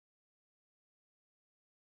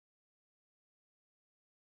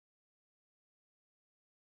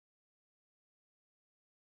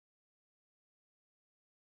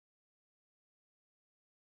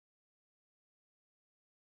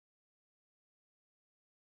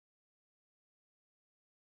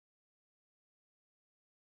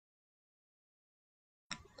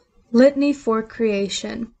Litany for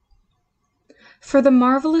Creation. For the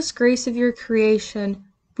marvelous grace of your creation,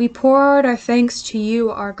 we pour out our thanks to you,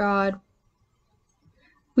 our God.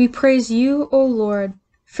 We praise you, O Lord,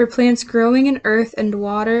 for plants growing in earth and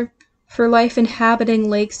water, for life inhabiting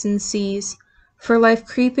lakes and seas, for life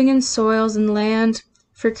creeping in soils and land,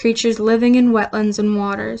 for creatures living in wetlands and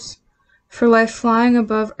waters, for life flying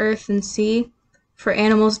above earth and sea, for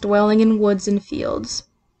animals dwelling in woods and fields.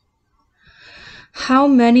 How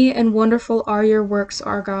many and wonderful are your works,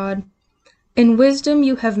 our God! In wisdom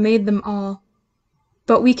you have made them all.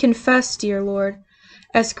 But we confess, dear Lord,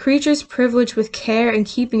 as creatures privileged with care and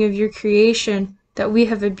keeping of your creation, that we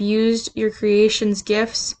have abused your creation's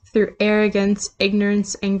gifts through arrogance,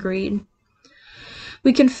 ignorance, and greed.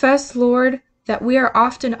 We confess, Lord, that we are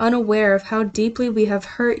often unaware of how deeply we have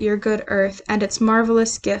hurt your good earth and its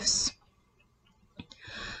marvelous gifts.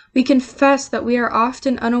 We confess that we are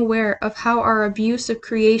often unaware of how our abuse of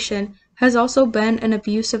creation has also been an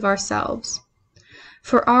abuse of ourselves.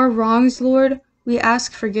 For our wrongs, Lord, we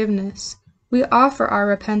ask forgiveness. We offer our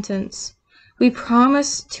repentance. We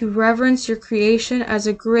promise to reverence your creation as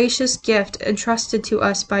a gracious gift entrusted to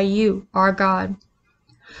us by you, our God.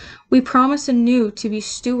 We promise anew to be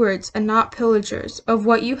stewards and not pillagers of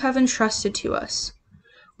what you have entrusted to us.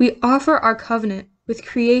 We offer our covenant with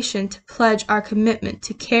creation to pledge our commitment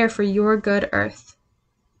to care for your good earth.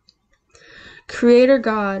 Creator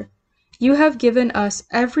God, you have given us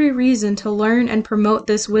every reason to learn and promote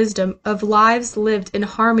this wisdom of lives lived in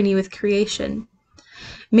harmony with creation.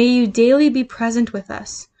 May you daily be present with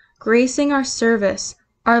us, gracing our service,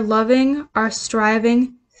 our loving, our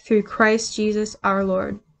striving, through Christ Jesus our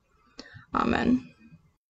Lord. Amen.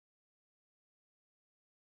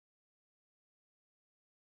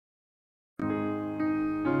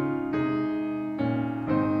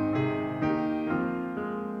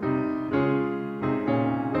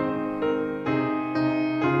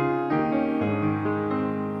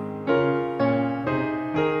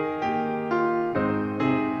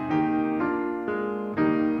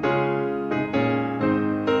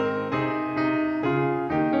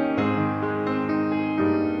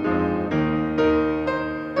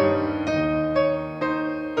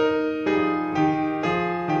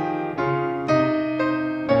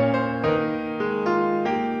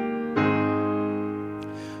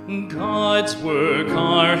 God's work,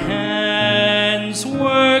 our hands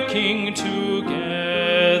working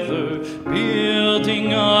together,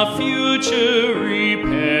 building a future,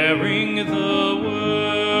 repairing the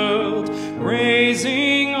world,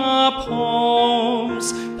 raising up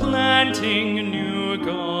homes, planting new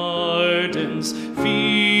gardens,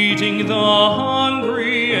 feeding the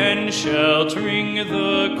hungry and sheltering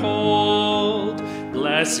the cold.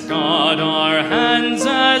 Bless God our hands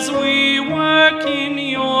as we work in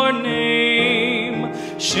your name,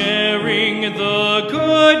 sharing the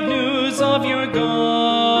good news of your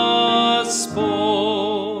gospel.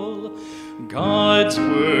 God's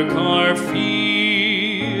work our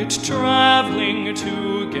feet, traveling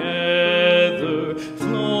together,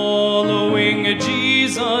 following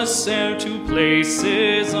Jesus out to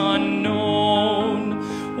places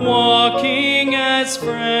unknown, walking as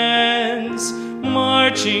friends,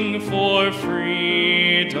 marching for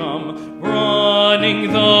freedom,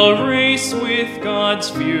 running the race with God's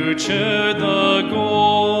future the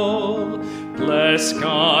goal. Bless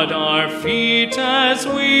God our feet as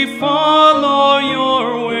we follow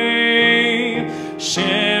your way,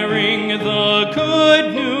 sharing the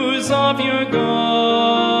good news of your gospel.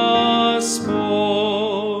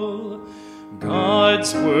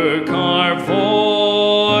 God's work our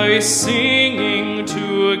voice, singing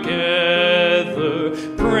together,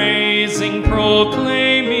 praising,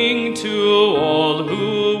 proclaiming to all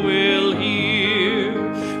who will hear,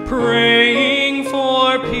 praying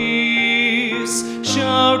for peace,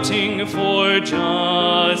 shouting for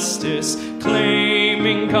justice,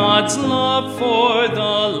 claiming God's love for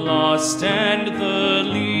the lost and the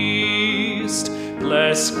least.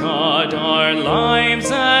 Bless God our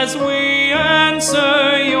lives as we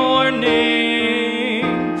answer your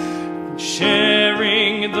name,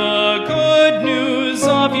 sharing the good news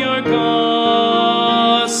of your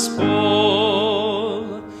gospel.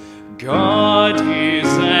 God is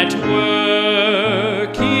at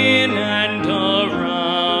work in and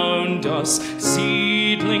around us.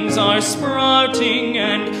 Seedlings are sprouting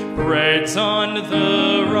and bread's on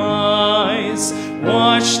the rise.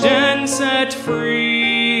 Washed and set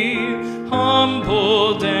free,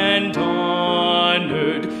 humbled and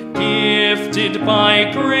honored, gifted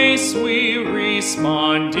by grace we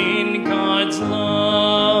respond in God's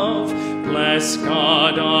love. Bless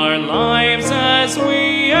God our lives as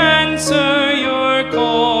we answer your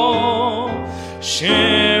call.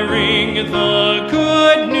 sharing the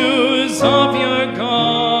good news of your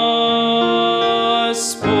gospel.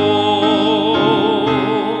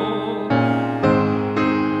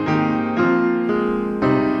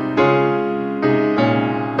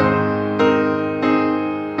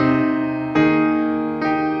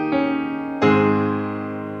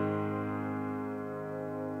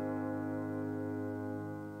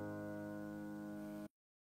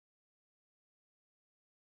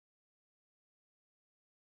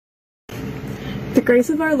 The grace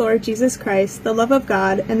of our Lord Jesus Christ, the love of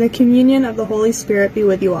God, and the communion of the Holy Spirit be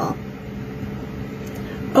with you all.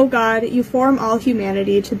 O God, you form all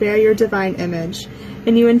humanity to bear your divine image,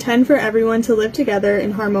 and you intend for everyone to live together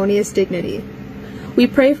in harmonious dignity. We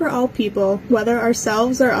pray for all people, whether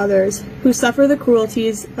ourselves or others, who suffer the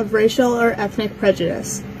cruelties of racial or ethnic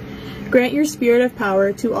prejudice. Grant your spirit of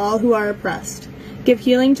power to all who are oppressed. Give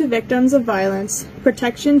healing to victims of violence,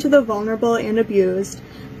 protection to the vulnerable and abused,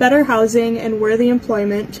 better housing and worthy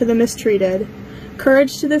employment to the mistreated,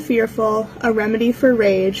 courage to the fearful, a remedy for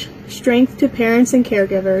rage, strength to parents and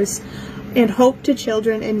caregivers, and hope to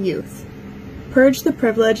children and youth. Purge the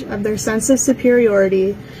privilege of their sense of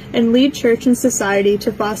superiority, and lead church and society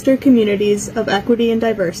to foster communities of equity and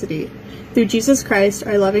diversity. Through Jesus Christ,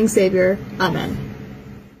 our loving Savior. Amen.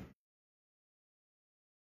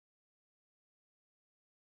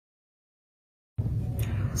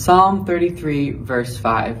 Psalm 33, verse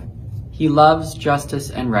 5. He loves justice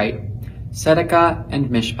and right, tzedakah and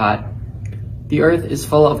mishpat. The earth is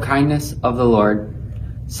full of kindness of the Lord.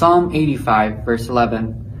 Psalm 85, verse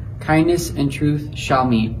 11. Kindness and truth shall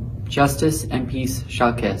meet, justice and peace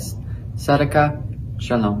shall kiss. Tzedakah,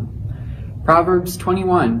 shalom. Proverbs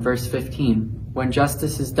 21, verse 15. When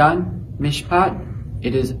justice is done, mishpat,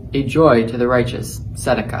 it is a joy to the righteous,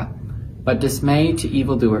 tzedakah, but dismay to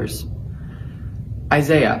evildoers.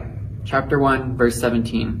 Isaiah chapter 1, verse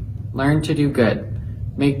 17. Learn to do good.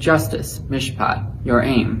 Make justice, mishpat, your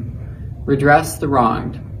aim. Redress the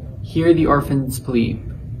wronged. Hear the orphan's plea.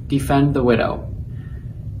 Defend the widow.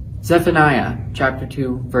 Zephaniah chapter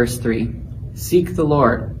 2, verse 3. Seek the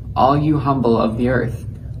Lord, all you humble of the earth,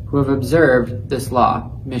 who have observed this law,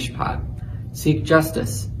 mishpat. Seek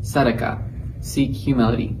justice, tzedakah. Seek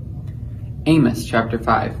humility. Amos chapter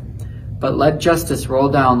 5. But let justice roll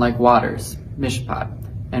down like waters, mishpat,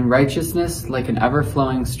 and righteousness like an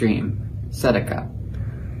ever-flowing stream, tzedakah.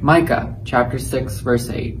 Micah chapter 6, verse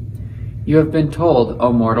 8. You have been told,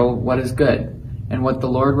 O mortal, what is good, and what the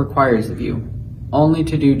Lord requires of you, only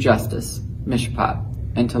to do justice, mishpat,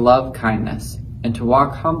 and to love kindness, and to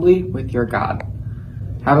walk humbly with your God.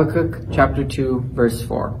 Habakkuk chapter 2, verse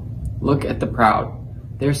 4. Look at the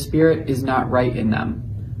proud. Their spirit is not right in them,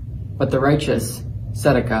 but the righteous,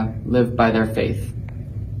 tzedakah, live by their faith.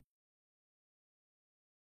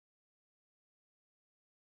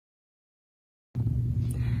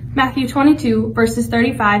 Matthew 22, verses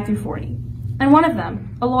 35 through 40. And one of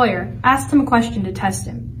them, a lawyer, asked him a question to test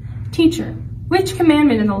him. Teacher, which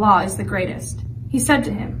commandment in the law is the greatest? He said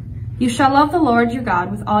to him, You shall love the Lord your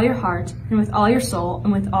God with all your heart, and with all your soul,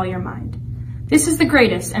 and with all your mind. This is the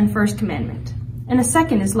greatest and first commandment. And a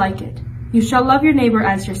second is like it. You shall love your neighbor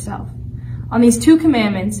as yourself. On these two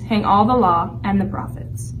commandments hang all the law and the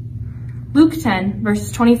prophets. Luke 10,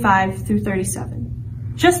 verses 25 through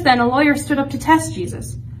 37. Just then a lawyer stood up to test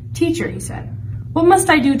Jesus. Teacher, he said, what must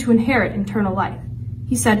I do to inherit eternal life?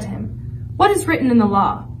 He said to him, What is written in the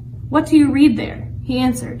law? What do you read there? He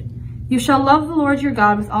answered, You shall love the Lord your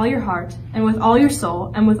God with all your heart, and with all your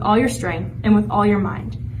soul, and with all your strength, and with all your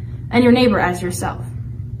mind, and your neighbor as yourself.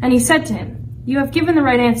 And he said to him, You have given the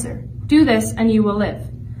right answer. Do this, and you will live.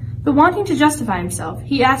 But wanting to justify himself,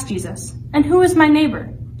 he asked Jesus, And who is my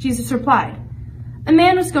neighbor? Jesus replied, A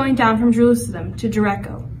man was going down from Jerusalem to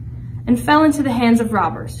Jericho, and fell into the hands of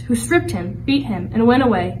robbers, who stripped him, beat him, and went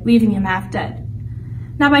away, leaving him half dead.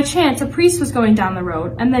 Now by chance a priest was going down the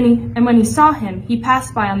road, and when he saw him, he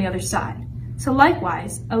passed by on the other side. So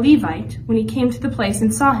likewise, a Levite, when he came to the place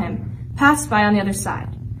and saw him, passed by on the other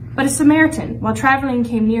side. But a Samaritan, while traveling,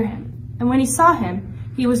 came near him, and when he saw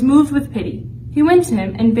him, he was moved with pity. He went to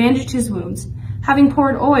him and bandaged his wounds, having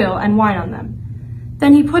poured oil and wine on them.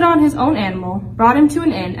 Then he put on his own animal, brought him to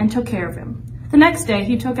an inn, and took care of him. The next day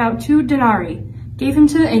he took out 2 denarii, gave him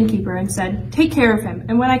to the innkeeper, and said, Take care of him,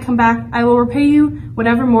 and when I come back, I will repay you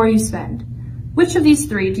whatever more you spend. Which of these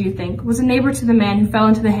 3, do you think, was a neighbor to the man who fell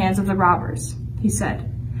into the hands of the robbers? He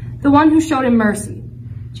said, The one who showed him mercy.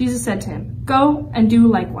 Jesus said to him, Go and do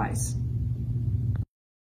likewise.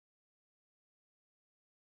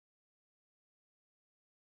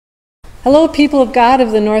 Hello, people of God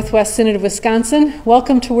of the Northwest Synod of Wisconsin.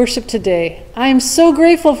 Welcome to worship today. I am so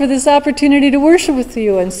grateful for this opportunity to worship with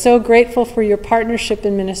you and so grateful for your partnership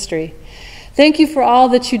in ministry. Thank you for all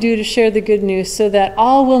that you do to share the good news so that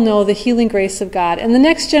all will know the healing grace of God and the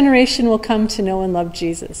next generation will come to know and love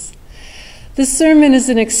Jesus. This sermon is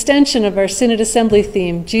an extension of our Synod Assembly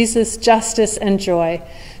theme, Jesus, Justice, and Joy.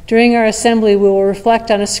 During our assembly, we will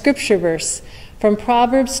reflect on a scripture verse from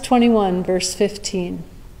Proverbs 21, verse 15.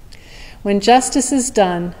 When justice is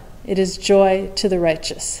done, it is joy to the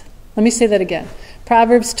righteous. Let me say that again.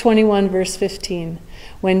 Proverbs 21, verse 15.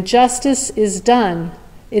 When justice is done,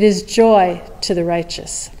 it is joy to the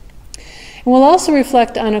righteous. And we'll also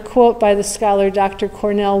reflect on a quote by the scholar Dr.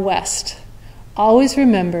 Cornel West. Always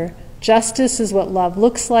remember, justice is what love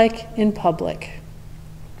looks like in public.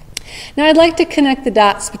 Now I'd like to connect the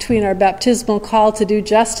dots between our baptismal call to do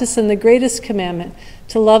justice and the greatest commandment,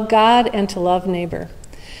 to love God and to love neighbor.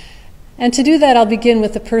 And to do that, I'll begin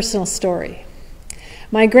with a personal story.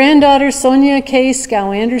 My granddaughter, Sonia K.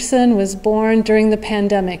 Scow Anderson, was born during the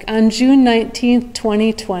pandemic on June 19,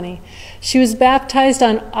 2020. She was baptized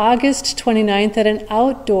on August 29th at an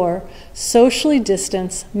outdoor, socially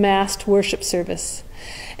distanced, masked worship service.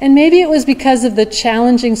 And maybe it was because of the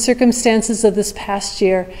challenging circumstances of this past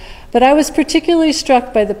year, but I was particularly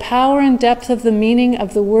struck by the power and depth of the meaning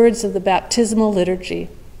of the words of the baptismal liturgy.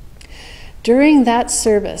 During that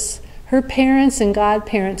service, her parents and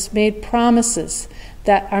godparents made promises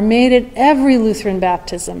that are made at every Lutheran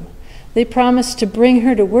baptism. They promised to bring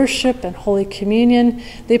her to worship and Holy Communion.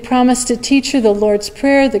 They promised to teach her the Lord's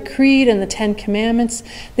Prayer, the Creed, and the Ten Commandments.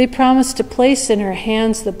 They promised to place in her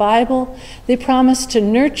hands the Bible. They promised to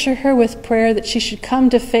nurture her with prayer that she should come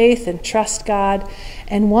to faith and trust God,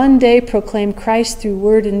 and one day proclaim Christ through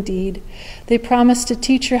word and deed. They promised to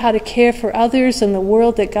teach her how to care for others and the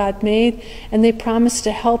world that God made, and they promised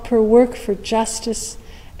to help her work for justice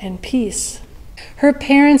and peace. Her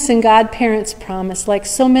parents and godparents promised, like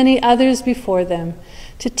so many others before them,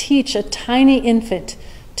 to teach a tiny infant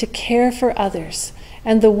to care for others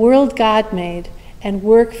and the world God made and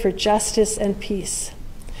work for justice and peace.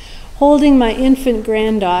 Holding my infant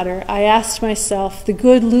granddaughter, I asked myself the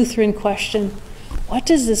good Lutheran question, what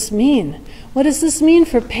does this mean? What does this mean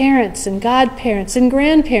for parents and godparents and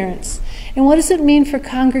grandparents? And what does it mean for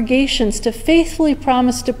congregations to faithfully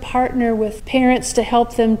promise to partner with parents to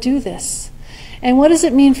help them do this? And what does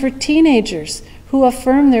it mean for teenagers who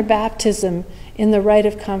affirm their baptism in the rite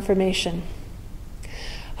of confirmation?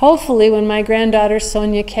 Hopefully, when my granddaughter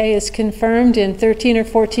Sonia K. is confirmed in 13 or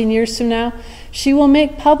 14 years from now, she will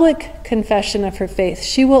make public confession of her faith.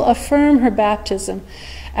 She will affirm her baptism,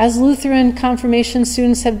 as Lutheran confirmation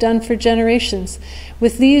students have done for generations,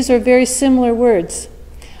 with these or very similar words.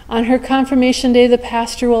 On her confirmation day, the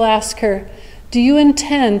pastor will ask her, do you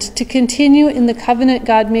intend to continue in the covenant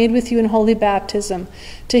God made with you in holy baptism,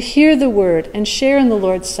 to hear the word and share in the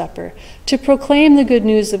Lord's Supper, to proclaim the good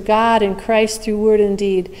news of God and Christ through word and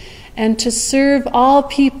deed, and to serve all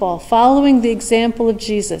people following the example of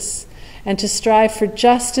Jesus, and to strive for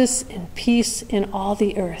justice and peace in all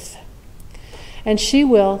the earth? And she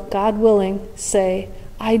will, God willing, say,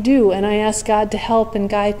 I do, and I ask God to help and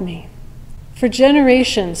guide me. For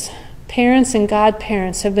generations, parents and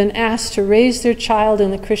godparents have been asked to raise their child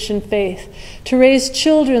in the Christian faith, to raise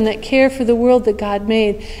children that care for the world that God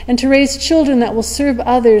made, and to raise children that will serve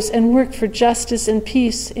others and work for justice and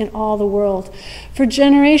peace in all the world. For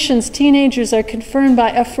generations, teenagers are confirmed by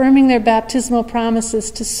affirming their baptismal promises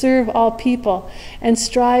to serve all people and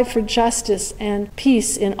strive for justice and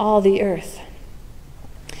peace in all the earth.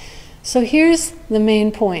 So here's the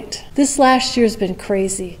main point. This last year's been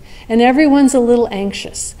crazy, and everyone's a little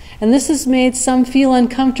anxious. And this has made some feel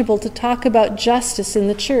uncomfortable to talk about justice in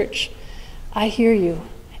the church. I hear you.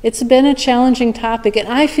 It's been a challenging topic, and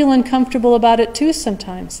I feel uncomfortable about it too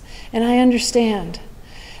sometimes, and I understand.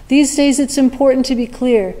 These days it's important to be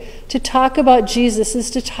clear. To talk about Jesus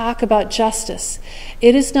is to talk about justice.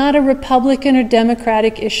 It is not a Republican or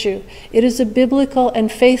Democratic issue. It is a biblical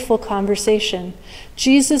and faithful conversation.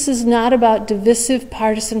 Jesus is not about divisive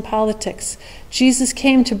partisan politics. Jesus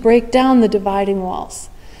came to break down the dividing walls.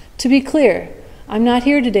 To be clear, I'm not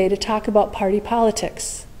here today to talk about party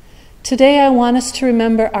politics. Today I want us to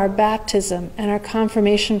remember our baptism and our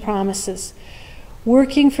confirmation promises.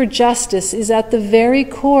 Working for justice is at the very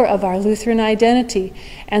core of our Lutheran identity,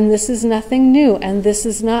 and this is nothing new, and this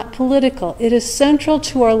is not political. It is central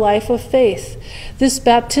to our life of faith. This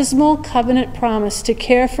baptismal covenant promise to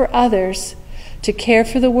care for others, to care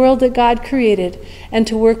for the world that God created, and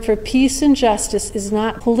to work for peace and justice is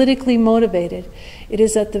not politically motivated. It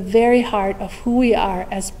is at the very heart of who we are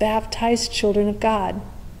as baptized children of God.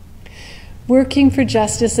 working for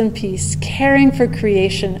justice and peace, caring for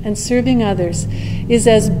creation, and serving others is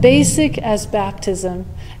as basic as baptism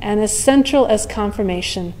and as central as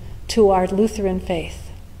confirmation to our Lutheran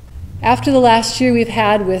faith. After the last year we've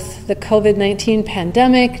had with the COVID-19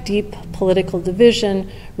 pandemic, deep political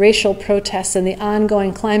division, racial protests, and the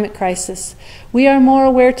ongoing climate crisis, we are more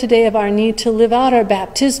aware today of our need to live out our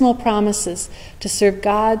baptismal promises to serve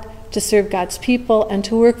God, to serve God's people, and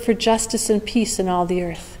to work for justice and peace in all the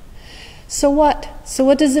earth. So what? So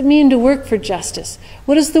what does it mean to work for justice?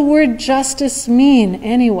 What does the word justice mean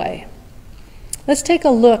anyway? Let's take a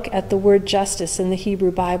look at the word justice in the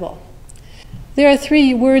Hebrew Bible. There are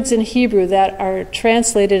 3 words in Hebrew that are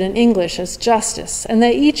translated in English as justice, and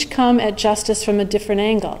they each come at justice from a different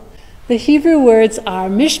angle. The Hebrew words are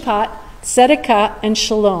mishpat, tzedakah, and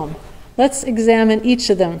shalom. Let's examine each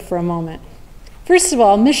of them for a moment. First of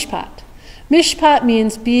all, mishpat. Mishpat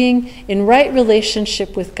means being in right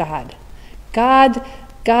relationship with God.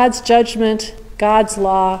 God's judgment, God's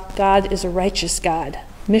law, God is a righteous God.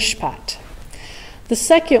 Mishpat. The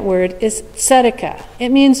second word is tzedakah. It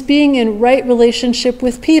means being in right relationship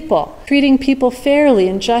with people, treating people fairly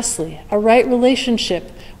and justly, a right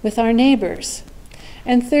relationship with our neighbors.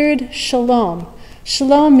 And third, shalom.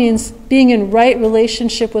 Shalom means being in right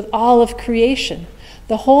relationship with all of creation,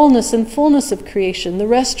 the wholeness and fullness of creation, the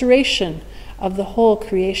restoration of the whole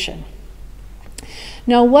creation.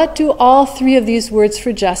 Now, what do all 3 of these words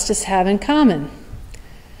for justice have in common?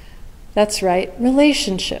 That's right,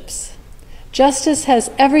 relationships. Justice has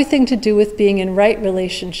everything to do with being in right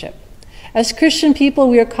relationship. As Christian people,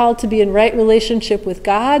 we are called to be in right relationship with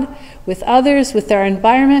God, with others, with our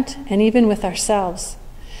environment, and even with ourselves.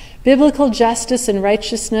 Biblical justice and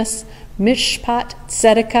righteousness, mishpat,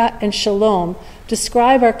 tzedakah, and shalom,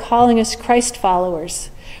 describe our calling as Christ followers.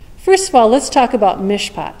 First of all, let's talk about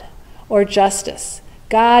mishpat, or justice.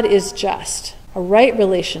 God is just, a right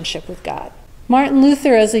relationship with God. Martin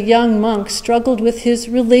Luther, as a young monk, struggled with his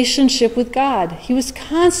relationship with God. He was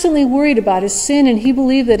constantly worried about his sin, and he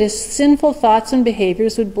believed that his sinful thoughts and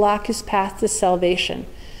behaviors would block his path to salvation.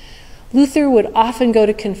 Luther would often go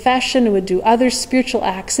to confession and would do other spiritual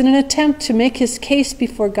acts in an attempt to make his case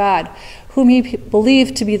before God, whom he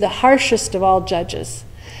believed to be the harshest of all judges.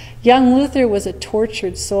 Young Luther was a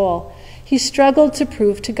tortured soul. He struggled to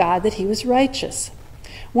prove to God that he was righteous.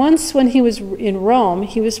 Once, when he was in Rome,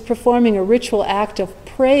 he was performing a ritual act of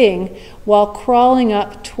praying while crawling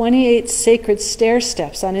up 28 sacred stair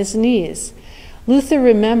steps on his knees. Luther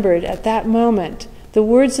remembered at that moment the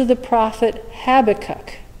words of the prophet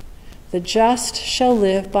Habakkuk, "The just shall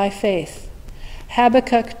live by faith."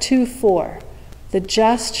 Habakkuk 2:4, "The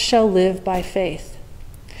just shall live by faith."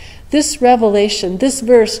 This revelation, this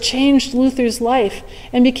verse, changed Luther's life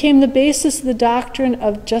and became the basis of the doctrine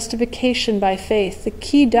of justification by faith, the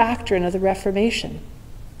key doctrine of the Reformation.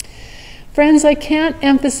 Friends, I can't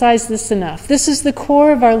emphasize this enough. This is the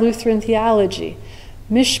core of our Lutheran theology.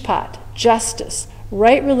 Mishpat, justice,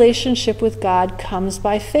 right relationship with God comes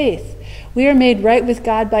by faith. We are made right with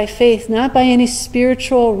God by faith, not by any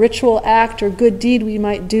spiritual, ritual act or good deed we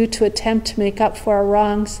might do to attempt to make up for our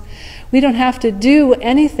wrongs. We don't have to do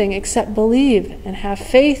anything except believe and have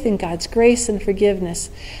faith in God's grace and forgiveness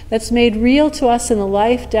that's made real to us in the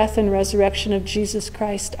life, death, and resurrection of Jesus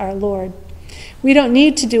Christ our Lord. We don't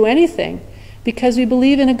need to do anything because we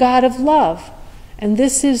believe in a God of love, and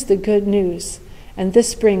this is the good news, and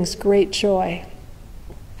this brings great joy.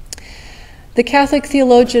 The Catholic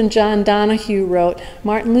theologian John Donahue wrote,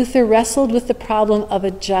 Martin Luther wrestled with the problem of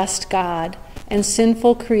a just God and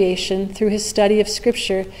sinful creation through his study of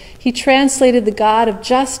Scripture. He translated the God of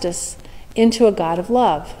justice into a God of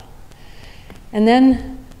love. And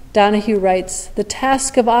then Donahue writes, the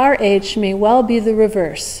task of our age may well be the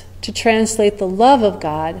reverse, to translate the love of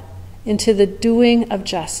God into the doing of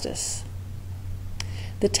justice.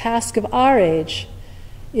 The task of our age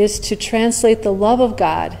is to translate the love of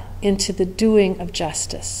God into the doing of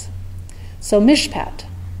justice. So mishpat,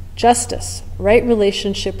 justice, right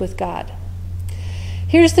relationship with God.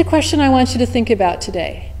 Here's the question I want you to think about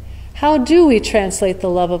today. How do we translate the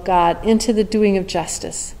love of God into the doing of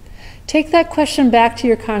justice? Take that question back to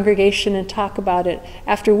your congregation and talk about it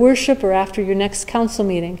after worship or after your next council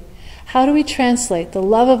meeting. How do we translate the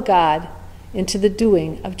love of God into the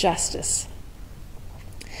doing of justice?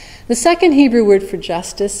 The second Hebrew word for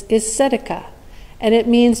justice is tzedakah, and it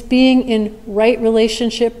means being in right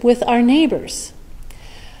relationship with our neighbors.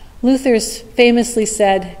 Luther's famously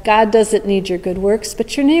said, God doesn't need your good works,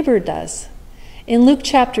 but your neighbor does. In Luke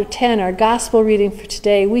chapter 10, our gospel reading for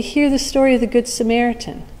today, we hear the story of the Good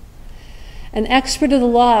Samaritan. An expert of the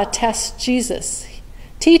law tests Jesus.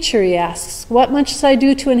 Teacher, he asks, what must I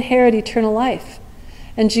do to inherit eternal life?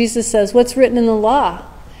 And Jesus says, what's written in the law?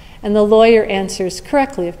 And the lawyer answers,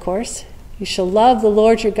 correctly, of course, you shall love the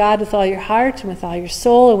Lord your God with all your heart and with all your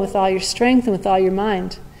soul and with all your strength and with all your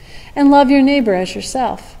mind, and love your neighbor as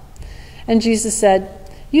yourself. And Jesus said,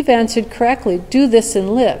 you've answered correctly, do this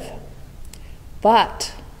and live.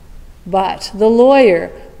 But the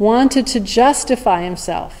lawyer wanted to justify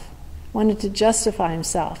himself.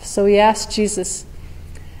 So he asked Jesus,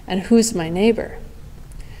 and who's my neighbor?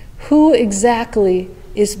 Who exactly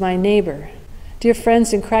is my neighbor? Dear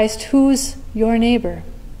friends in Christ, who's your neighbor?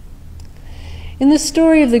 In the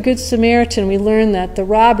story of the Good Samaritan, we learn that the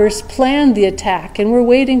robbers planned the attack and were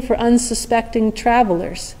waiting for unsuspecting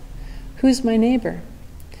travelers. Who's my neighbor?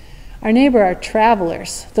 Our neighbor are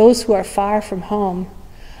travelers, those who are far from home.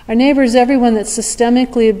 Our neighbor is everyone that's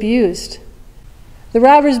systemically abused. The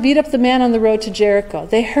robbers beat up the man on the road to Jericho.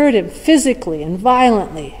 They hurt him physically and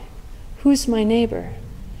violently. Who's my neighbor?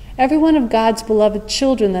 Every one of God's beloved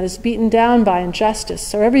children that is beaten down by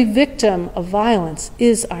injustice, or every victim of violence,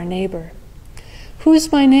 is our neighbor.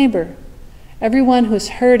 Who's my neighbor? Everyone who's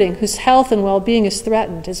hurting, whose health and well-being is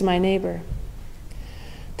threatened, is my neighbor.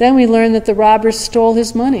 Then we learn that the robbers stole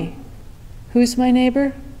his money. Who's my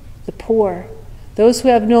neighbor? The poor, those who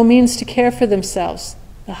have no means to care for themselves,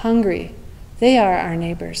 the hungry. They are our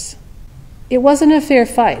neighbors. It wasn't a fair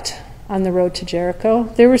fight on the road to Jericho.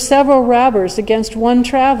 There were several robbers against one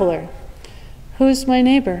traveler. Who's my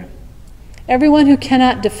neighbor? Everyone who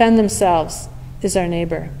cannot defend themselves is our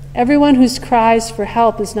neighbor. Everyone whose cries for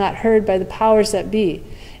help is not heard by the powers that be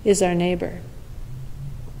is our neighbor.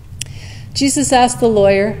 Jesus asked the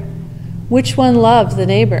lawyer, which one loved the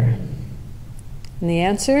neighbor? And the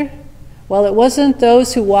answer? Well, it wasn't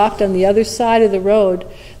those who walked on the other side of the road,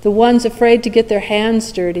 the ones afraid to get their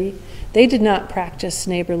hands dirty. They did not practice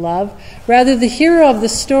neighbor love. Rather, the hero of the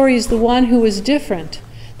story is the one who was different,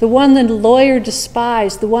 the one the lawyer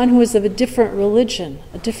despised, the one who was of a different religion,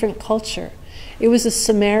 a different culture. It was a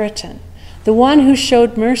Samaritan, the one who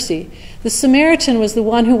showed mercy. The Samaritan was the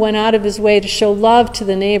one who went out of his way to show love to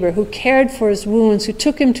the neighbor, who cared for his wounds, who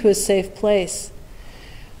took him to a safe place.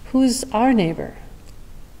 Who's our neighbor?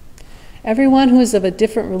 Everyone who is of a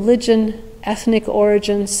different religion, ethnic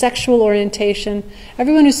origin, sexual orientation,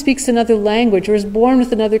 everyone who speaks another language or is born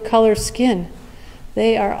with another color of skin,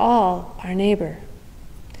 they are all our neighbor.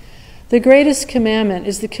 The greatest commandment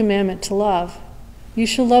is the commandment to love. You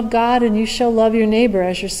shall love God and you shall love your neighbor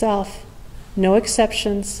as yourself. No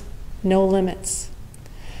exceptions, no limits.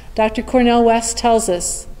 Dr. Cornel West tells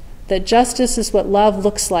us that justice is what love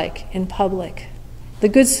looks like in public. The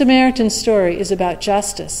Good Samaritan story is about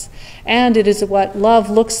justice, and it is what love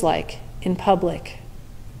looks like in public.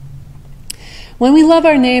 When we love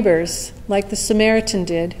our neighbors, like the Samaritan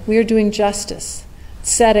did, we are doing justice.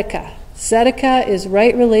 Tzedakah. Tzedakah is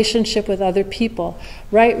right relationship with other people,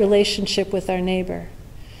 right relationship with our neighbor.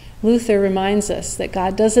 Luther reminds us that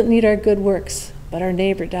God doesn't need our good works, but our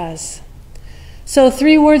neighbor does. So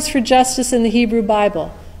 3 words for justice in the Hebrew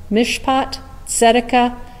Bible: mishpat,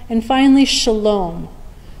 tzedakah, and finally shalom.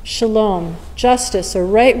 Shalom, justice, or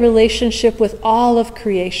right relationship with all of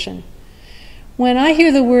creation. When I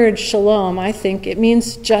hear the word shalom, I think it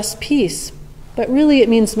means just peace, but really it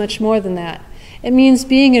means much more than that. It means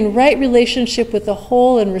being in right relationship with the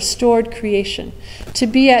whole and restored creation, to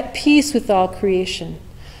be at peace with all creation.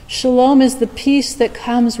 Shalom is the peace that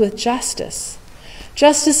comes with justice.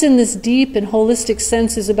 Justice in this deep and holistic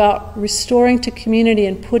sense is about restoring to community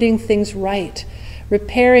and putting things right,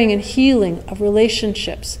 repairing and healing of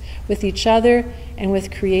relationships with each other and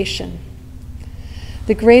with creation.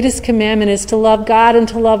 The greatest commandment is to love God and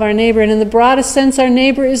to love our neighbor. And in the broadest sense, our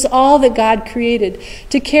neighbor is all that God created.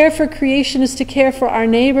 To care for creation is to care for our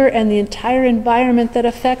neighbor and the entire environment that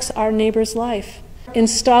affects our neighbor's life.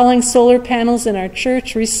 Installing solar panels in our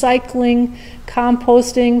church, recycling,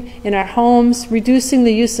 composting in our homes, reducing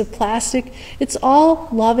the use of plastic, it's all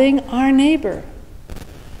loving our neighbor.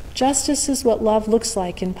 Justice is what love looks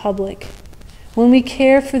like in public. When we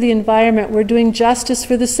care for the environment, we're doing justice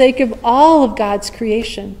for the sake of all of God's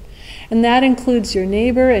creation. And that includes your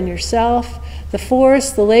neighbor and yourself, the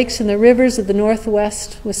forests, the lakes, and the rivers of the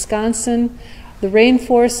Northwest Wisconsin, the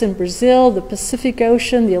rainforests in Brazil, the Pacific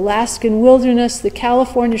Ocean, the Alaskan wilderness, the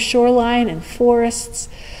California shoreline and forests,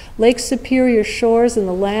 Lake Superior shores and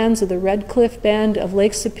the lands of the Red Cliff Band of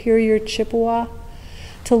Lake Superior, Chippewa.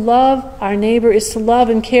 To love our neighbor is to love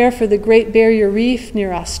and care for the Great Barrier Reef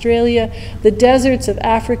near Australia, the deserts of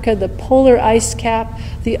Africa, the polar ice cap,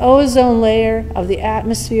 the ozone layer of the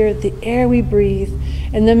atmosphere, the air we breathe,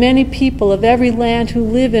 and the many people of every land who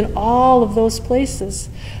live in all of those places.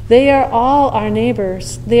 They are all our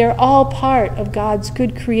neighbors. They are all part of God's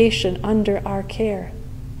good creation under our care.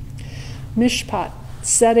 Mishpat,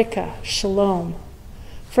 tzedakah, shalom.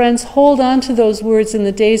 Friends, hold on to those words in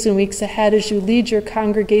the days and weeks ahead as you lead your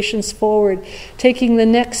congregations forward, taking the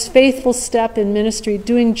next faithful step in ministry,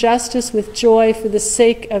 doing justice with joy for the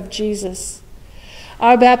sake of Jesus.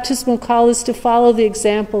 Our baptismal call is to follow the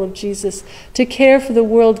example of Jesus, to care for the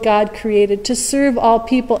world God created, to serve all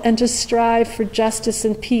people, and to strive for justice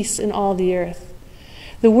and peace in all the earth.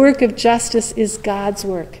 The work of justice is God's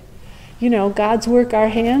work. You know, God's work, our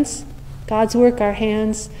hands. God's work, our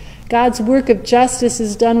hands. God's work of justice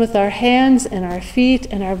is done with our hands and our feet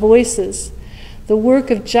and our voices. The work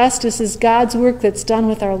of justice is God's work that's done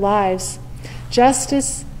with our lives.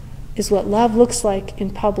 Justice is what love looks like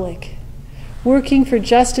in public. Working for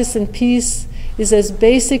justice and peace is as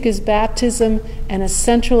basic as baptism and as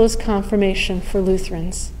central as confirmation for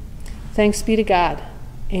Lutherans. Thanks be to God.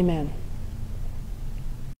 Amen.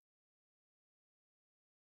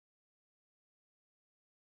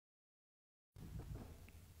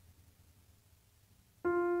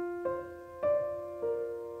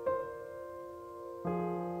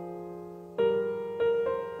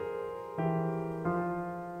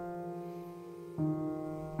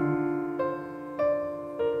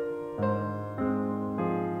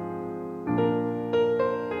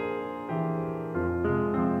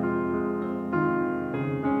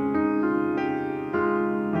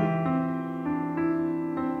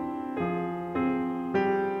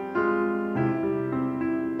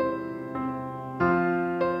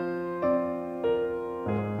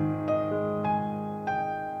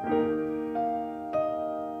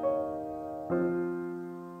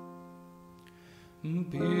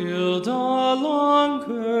 Build a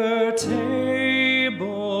longer table,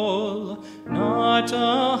 not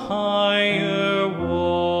a higher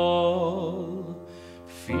wall,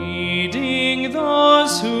 feeding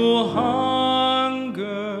those who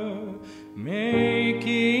hunger,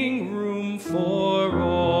 making room for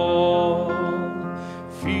all,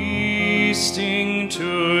 feasting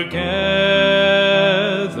together,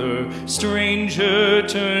 stranger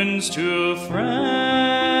turns to friend.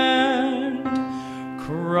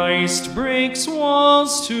 Christ breaks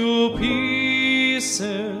walls to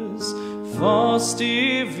pieces, false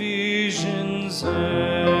divisions end.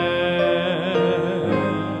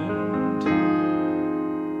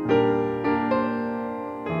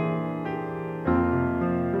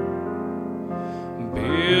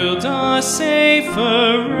 Build a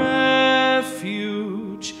safer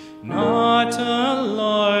refuge, not a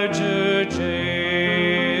larger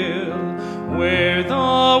jail, where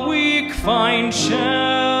the weak find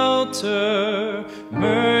shelter,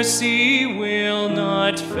 mercy will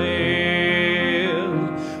not fail.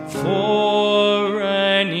 For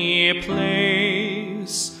any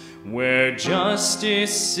place where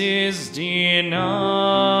justice is denied,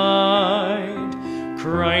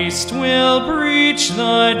 Christ will breach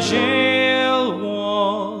the jail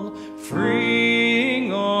wall,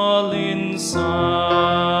 freeing all inside.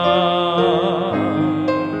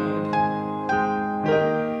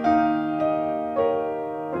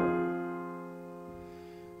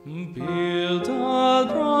 Build a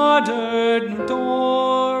broader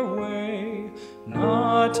doorway,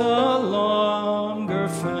 not a longer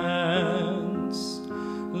fence.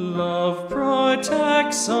 Love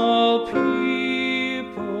protects all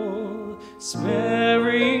people,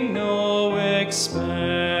 sparing no expense.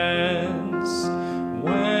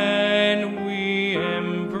 When we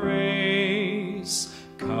embrace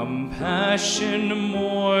compassion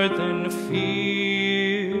more than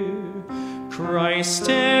fear, Christ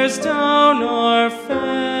tears down our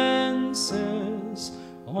fences,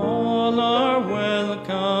 all are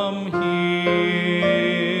welcome here.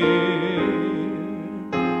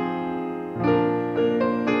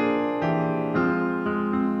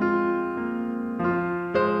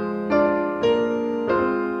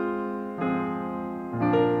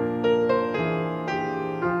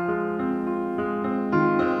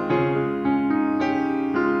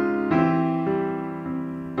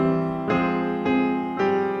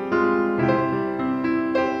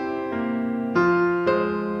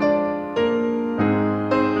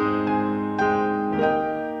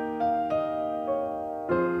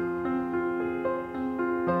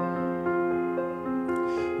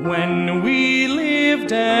 When we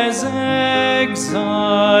lived as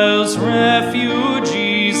exiles,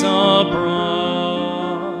 refugees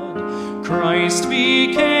abroad, Christ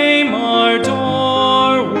became our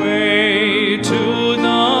doorway to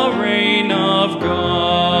the reign of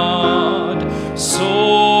God.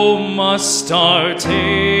 So must our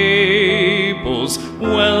tables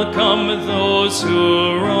welcome those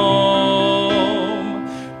who roam.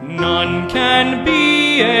 None can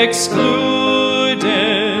be excluded,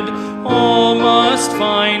 all must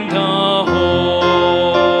find a home.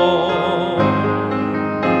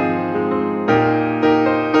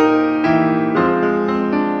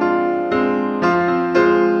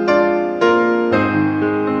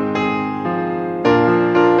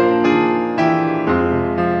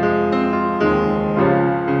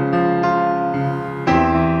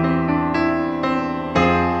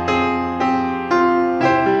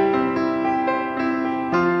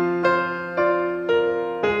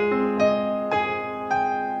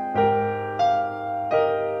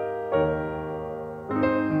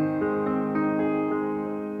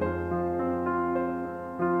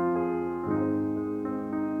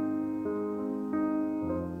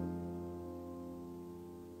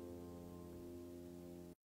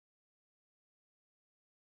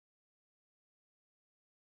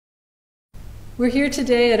 We're here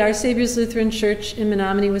today at Our Savior's Lutheran Church in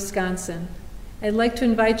Menominee, Wisconsin. I'd like to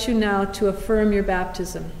invite you now to affirm your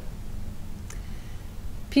baptism.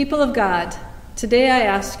 People of God, today I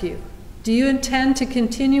ask you, do you intend to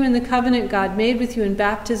continue in the covenant God made with you in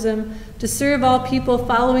baptism, to serve all people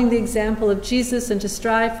following the example of Jesus, and to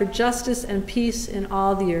strive for justice and peace in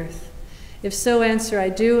all the earth? If so, answer, I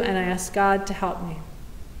do, and I ask God to help me.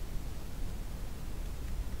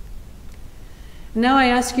 Now I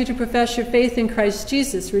ask you to profess your faith in Christ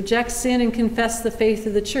Jesus, reject sin, and confess the faith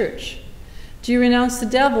of the church. Do you renounce the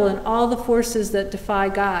devil and all the forces that defy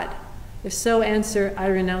God? If so, answer, I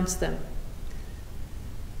renounce them.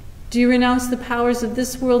 Do you renounce the powers of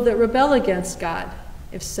this world that rebel against God?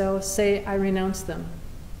 If so, say, I renounce them.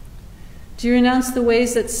 Do you renounce the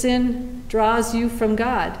ways that sin draws you from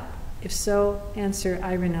God? If so, answer,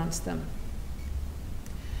 I renounce them.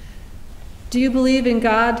 Do you believe in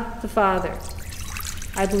God the Father?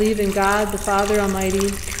 I believe in God, the Father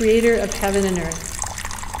Almighty, creator of heaven and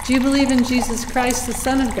earth. Do you believe in Jesus Christ, the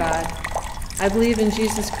Son of God? I believe in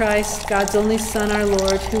Jesus Christ, God's only Son, our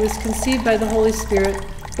Lord, who was conceived by the Holy Spirit,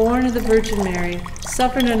 born of the Virgin Mary,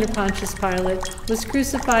 suffered under Pontius Pilate, was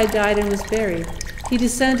crucified, died, and was buried. He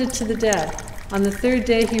descended to the dead. On the third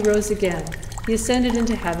day he rose again. He ascended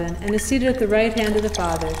into heaven and is seated at the right hand of the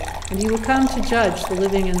Father, and he will come to judge the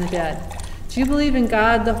living and the dead. Do you believe in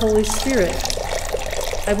God, the Holy Spirit?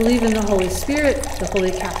 I believe in the Holy Spirit, the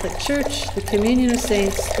Holy Catholic Church, the communion of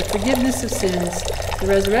saints, the forgiveness of sins, the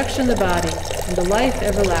resurrection of the body, and the life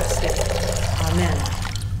everlasting. Amen.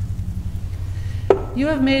 You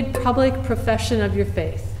have made public profession of your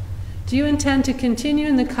faith. Do you intend to continue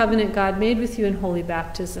in the covenant God made with you in holy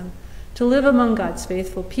baptism, to live among God's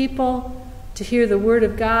faithful people, to hear the word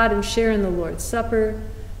of God and share in the Lord's Supper,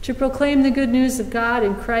 to proclaim the good news of God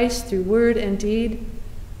in Christ through word and deed,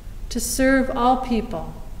 to serve all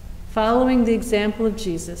people, following the example of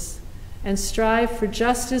Jesus, and strive for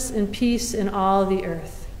justice and peace in all the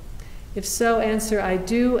earth? If so, answer, I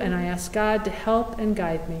do, and I ask God to help and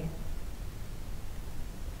guide me.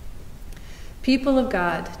 People of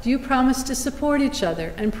God, do you promise to support each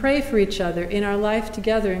other and pray for each other in our life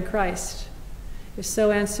together in Christ? If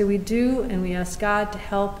so, answer, we do, and we ask God to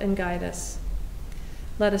help and guide us.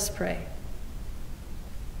 Let us pray.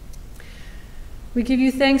 We give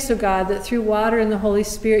you thanks, O God, that through water and the Holy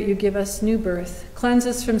Spirit you give us new birth, cleanse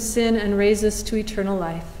us from sin, and raise us to eternal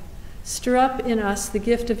life. Stir up in us the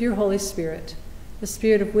gift of your Holy Spirit, the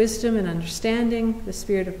spirit of wisdom and understanding, the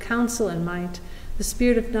spirit of counsel and might, the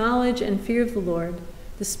spirit of knowledge and fear of the Lord,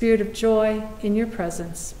 the spirit of joy in your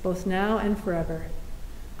presence, both now and forever.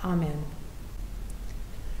 Amen.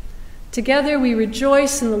 Together we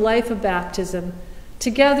rejoice in the life of baptism.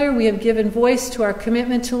 Together we have given voice to our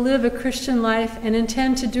commitment to live a Christian life and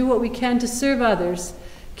intend to do what we can to serve others,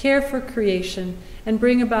 care for creation, and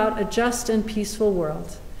bring about a just and peaceful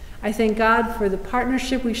world. I thank God for the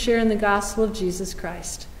partnership we share in the gospel of Jesus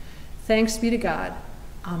Christ. Thanks be to God.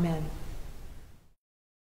 Amen.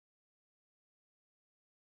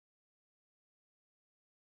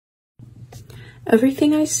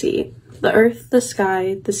 Everything I see, the earth, the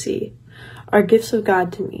sky, the sea, are gifts of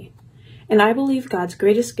God to me. And I believe God's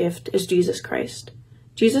greatest gift is Jesus Christ.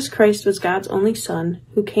 Jesus Christ was God's only Son,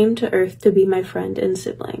 who came to earth to be my friend and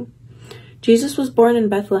sibling. Jesus was born in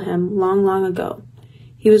Bethlehem long, long ago.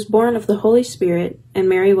 He was born of the Holy Spirit, and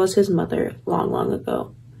Mary was his mother long, long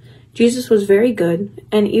ago. Jesus was very good,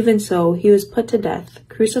 and even so, he was put to death,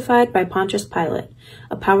 crucified by Pontius Pilate,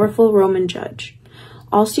 a powerful Roman judge.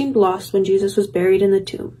 All seemed lost when Jesus was buried in the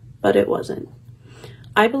tomb, but it wasn't.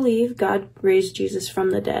 I believe God raised Jesus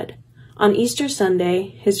from the dead. On Easter Sunday,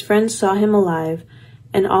 his friends saw him alive,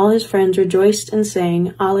 and all his friends rejoiced and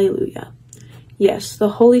sang, Alleluia. Yes, the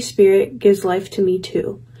Holy Spirit gives life to me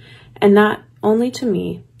too, and not only to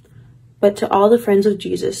me, but to all the friends of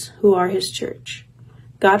Jesus who are his church.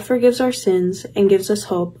 God forgives our sins and gives us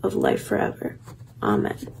hope of life forever.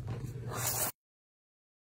 Amen.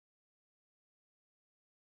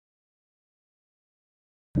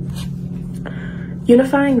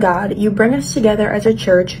 Unifying God, you bring us together as a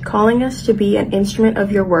church, calling us to be an instrument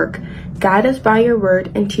of your work. Guide us by your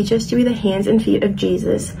word and teach us to be the hands and feet of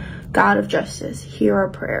Jesus, God of justice. Hear our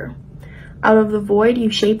prayer. Out of the void, you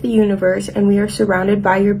shape the universe, and we are surrounded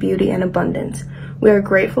by your beauty and abundance. We are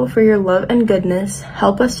grateful for your love and goodness.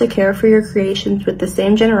 Help us to care for your creations with the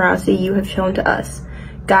same generosity you have shown to us.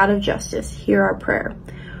 God of justice, hear our prayer.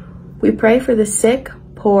 We pray for the sick,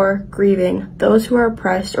 poor, grieving, those who are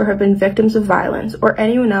oppressed or have been victims of violence, or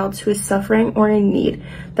anyone else who is suffering or in need,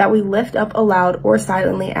 that we lift up aloud or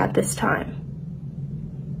silently at this time.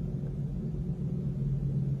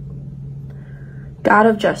 God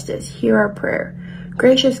of justice, hear our prayer.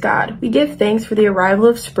 Gracious God, we give thanks for the arrival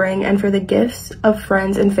of spring and for the gifts of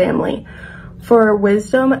friends and family, for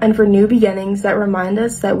wisdom and for new beginnings that remind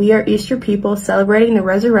us that we are Easter people celebrating the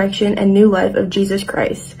resurrection and new life of Jesus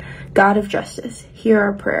Christ. God of justice, hear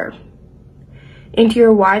our prayer. Into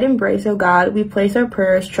your wide embrace, O God, we place our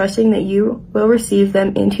prayers, trusting that you will receive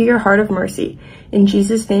them into your heart of mercy. In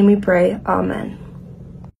Jesus' name we pray, Amen.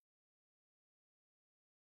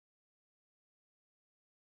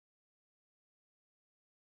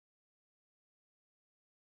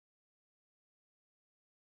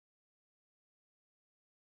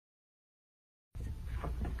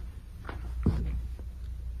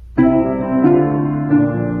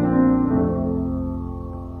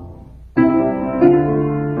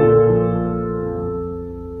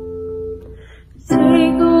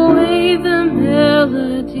 Take away the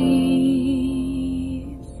melodies,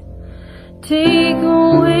 take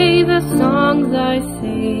away the songs I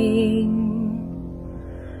sing,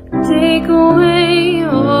 take away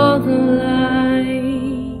all the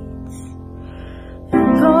lights,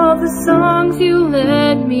 and all the songs you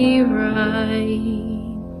let me write.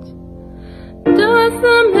 Does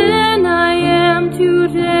the man I am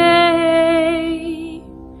today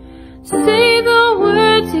say the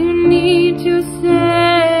words you need to say?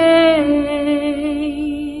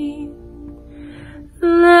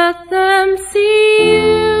 Let them see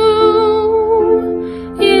you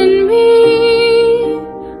in me.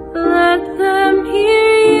 Let them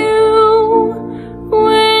hear you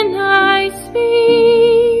when I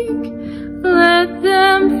speak. Let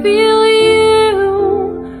them feel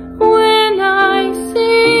you when I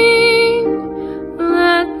sing.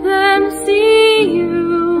 Let them see you.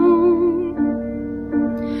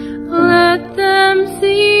 Let them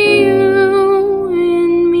see you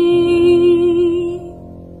in me.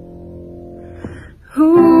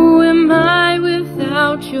 Who am I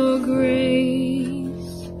without your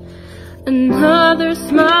grace? Another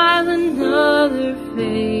smile, another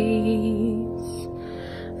face,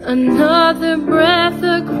 another breath,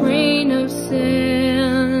 a grain of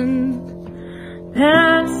sand,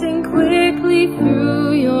 passing quickly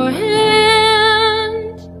through your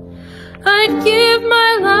hand. I'd give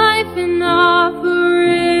my life an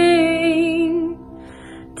offering.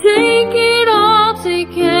 Take it all,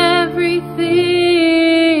 take everything.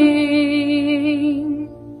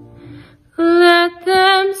 Let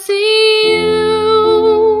them see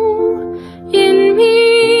you in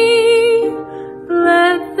me.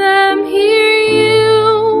 Let them hear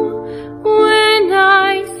you when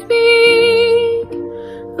I speak.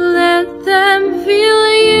 Let them feel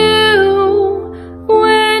you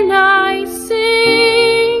when I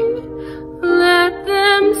sing.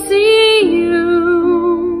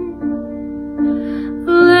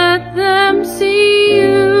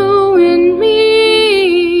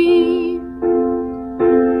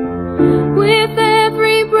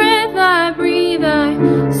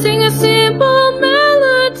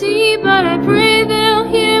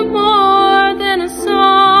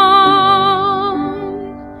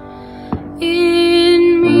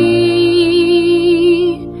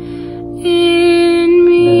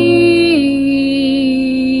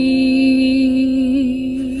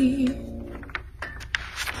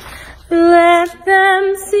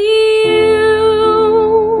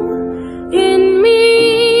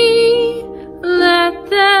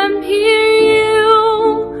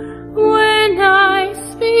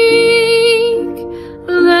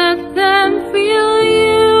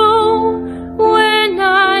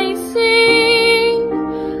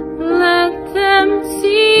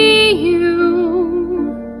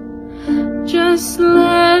 Just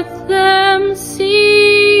let them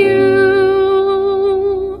see you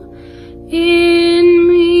in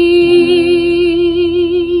me.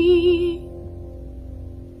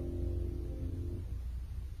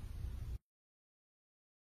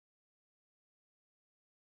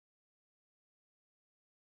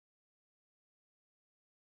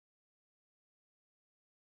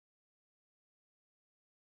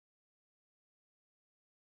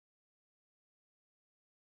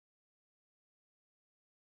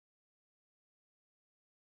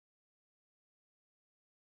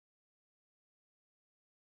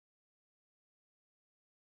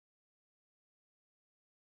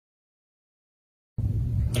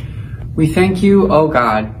 We thank you, O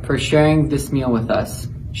God, for sharing this meal with us.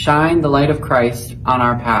 Shine the light of Christ on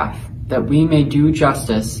our path, that we may do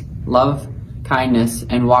justice, love kindness,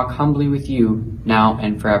 and walk humbly with you now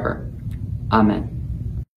and forever. Amen.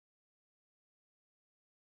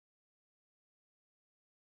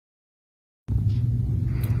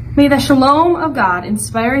 May the shalom of God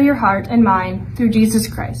inspire your heart and mind through Jesus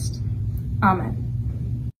Christ. Amen.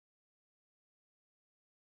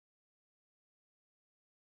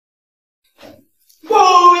 Voy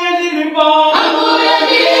a